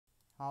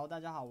好，大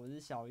家好，我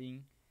是小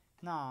英。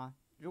那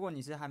如果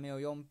你是还没有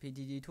用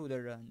PTT2 的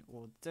人，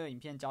我这个影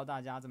片教大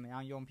家怎么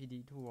样用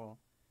PTT2 哦。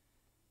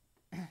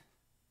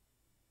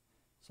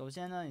首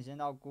先呢，你先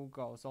到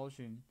Google 搜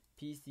寻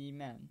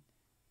Pcman，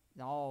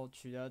 然后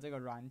取得这个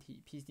软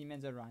体 Pcman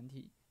这个软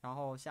体，然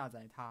后下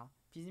载它。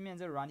Pcman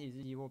这个软体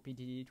是包括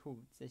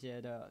PTT2 这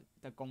些的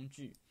工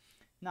具。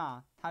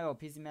那它有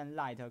Pcman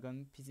Lite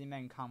跟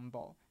Pcman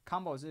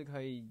Combo 是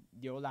可以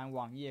浏览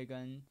网页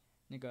跟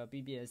那个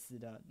BBS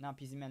的，那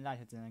Pcman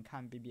Lite 只能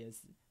看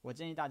BBS。我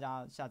建议大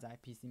家下载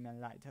Pcman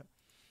Lite。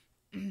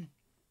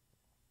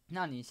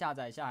那你下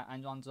载下来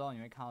安装之后，你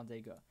会看到这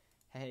个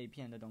黑黑一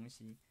片的东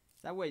西，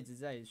在位置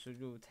这里输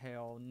入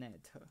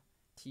telnet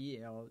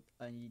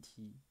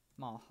TLNET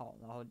冒号，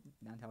然后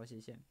2条斜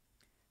线，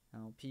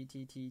然后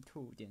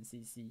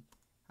ptt2.cc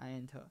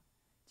按 Enter，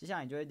 接下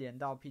来你就会连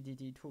到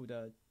PTT2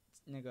 的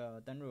那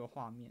个登录的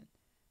画面。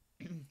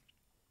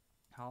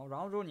好，然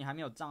后如果你还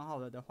没有账号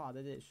了的话，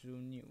在这里输入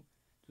new，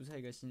 注册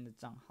一个新的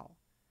账号，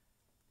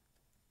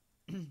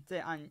这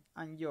里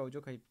按右就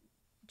可以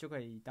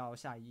到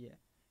下一页，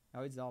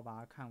然后一直到把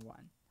它看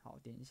完。好，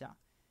点一下，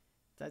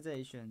在这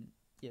里选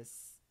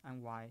yes，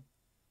 按 Y，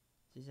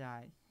 接下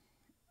来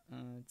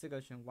这个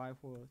选 Y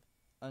或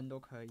N 都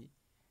可以。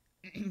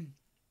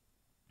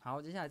好，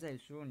接下来这里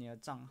输入你的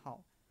账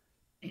号，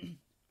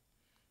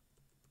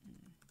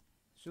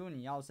输入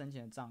你要申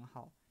请的账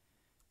号，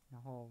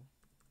然后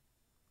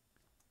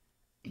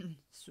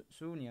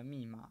输入你的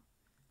密码，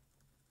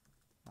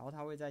然后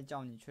它会再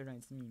叫你确认一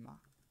次密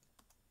码。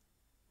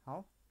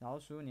好，然后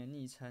输入你的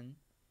昵称，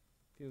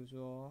比如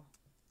说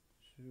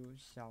输入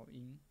小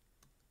英，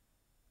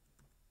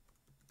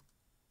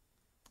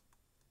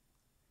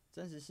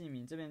真实姓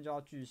名这边就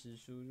要据实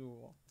输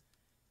入哦。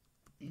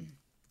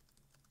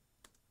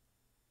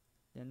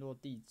联络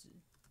地址，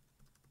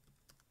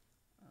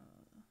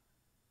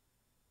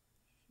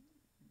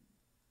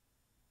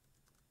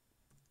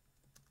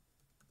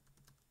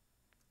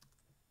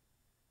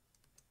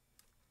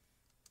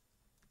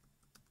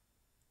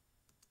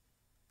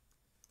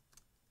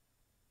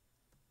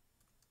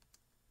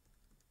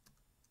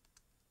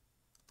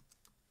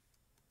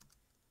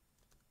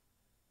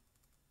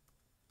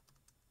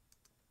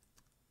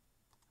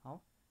好，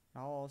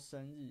然后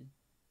生日，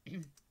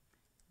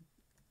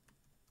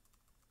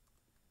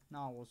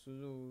那我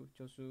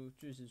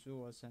据实输入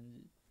我的生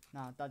日。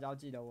那大家要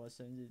记得我的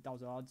生日，到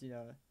时候要记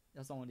得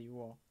要送我礼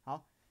物哦。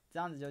好，这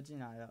样子就进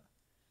来了。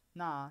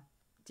那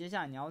接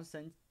下来你要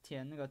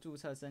填那个注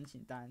册申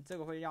请单，这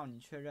个会要你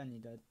确认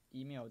你的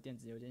email 电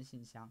子邮件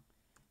信箱。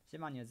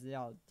先把你的资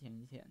料填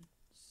一填，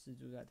是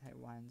住在台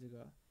湾这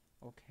个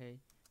OK，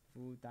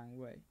 服务单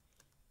位，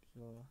比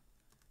如说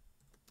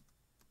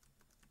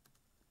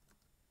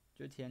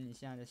就填你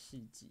现在的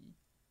系籍，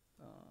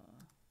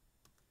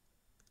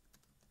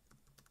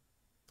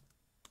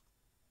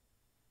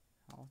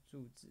好，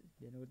住址、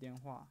联络电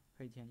话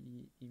可以填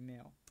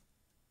email。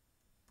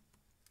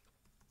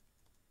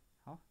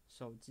好，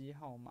手机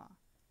号码，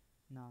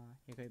那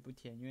也可以不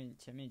填，因为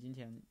前面已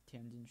经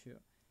填进去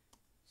了。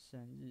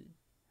生日，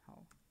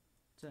好，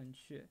正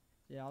确，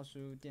也要输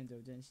入电子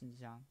邮件信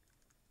箱。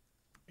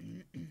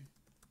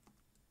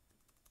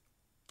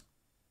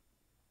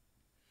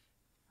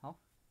好，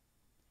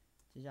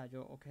接下来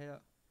就 OK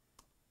了。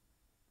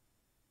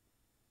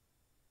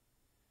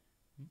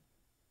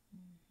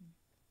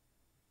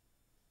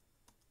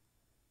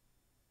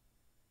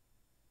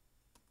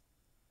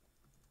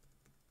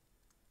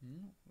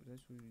我再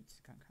输入一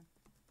次看看。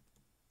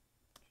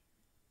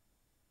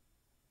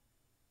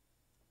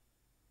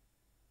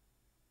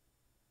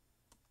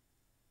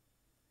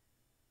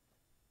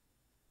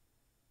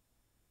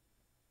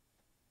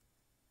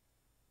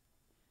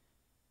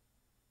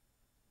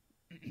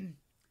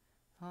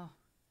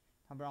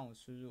他不让我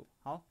输入。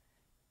好，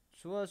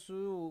除了输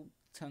入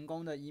成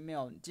功的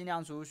email， 尽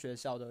量输入学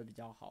校的会比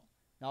较好。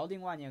然后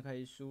另外你也可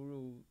以输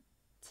入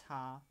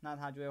叉，那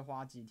他就会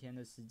花几天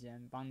的时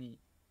间帮你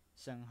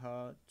审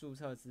核注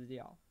册资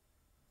料。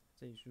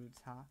这里输入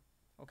叉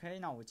 ，OK，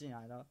 那我进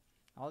来了。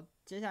然后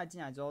接下来进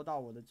来之后到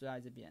我的最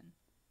爱这边，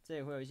这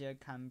里会有一些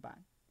看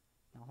板，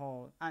然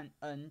后按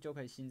N 就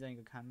可以新增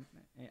一个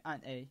按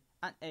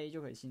A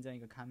就可以新增一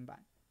个看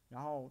板。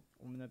然后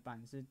我们的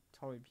版是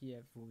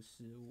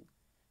TOYPF15，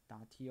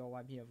 打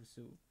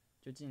TOYPF15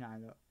 就进来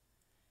了。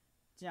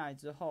进来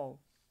之后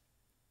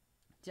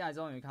你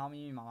会看到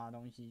密密麻麻的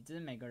东西，这是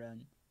每个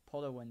人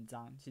PO 的文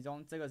章，其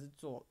中这个是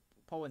PO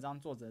文章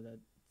作者的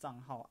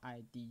账号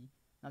ID，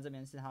 那这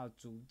边是他的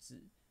主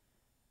旨。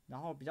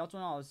然后比较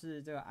重要的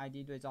是这个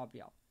ID 对照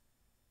表，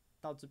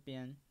到这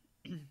边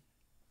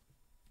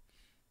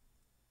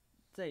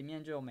这里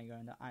面就有每个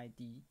人的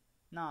ID。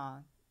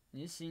那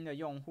你是新的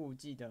用户，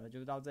记得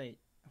就到这里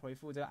回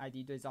复这个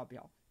ID 对照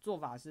表。做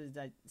法是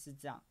这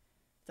样，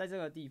在这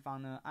个地方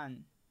呢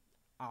按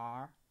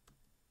R，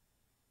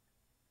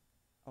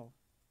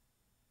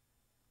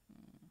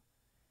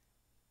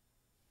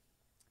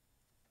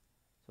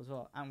 说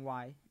错了，按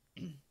Y，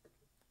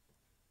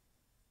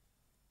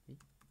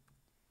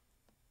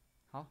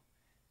 好，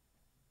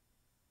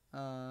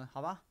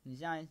好吧，你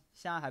现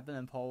在还不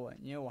能 po 文，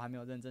因为我还没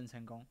有认证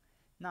成功。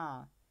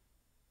那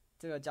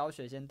这个教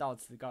学先到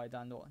此告一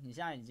段落，你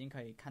现在已经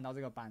可以看到这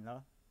个版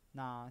了。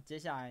那接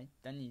下来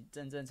等你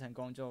认证成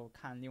功，就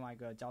看另外一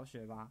个教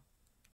学吧。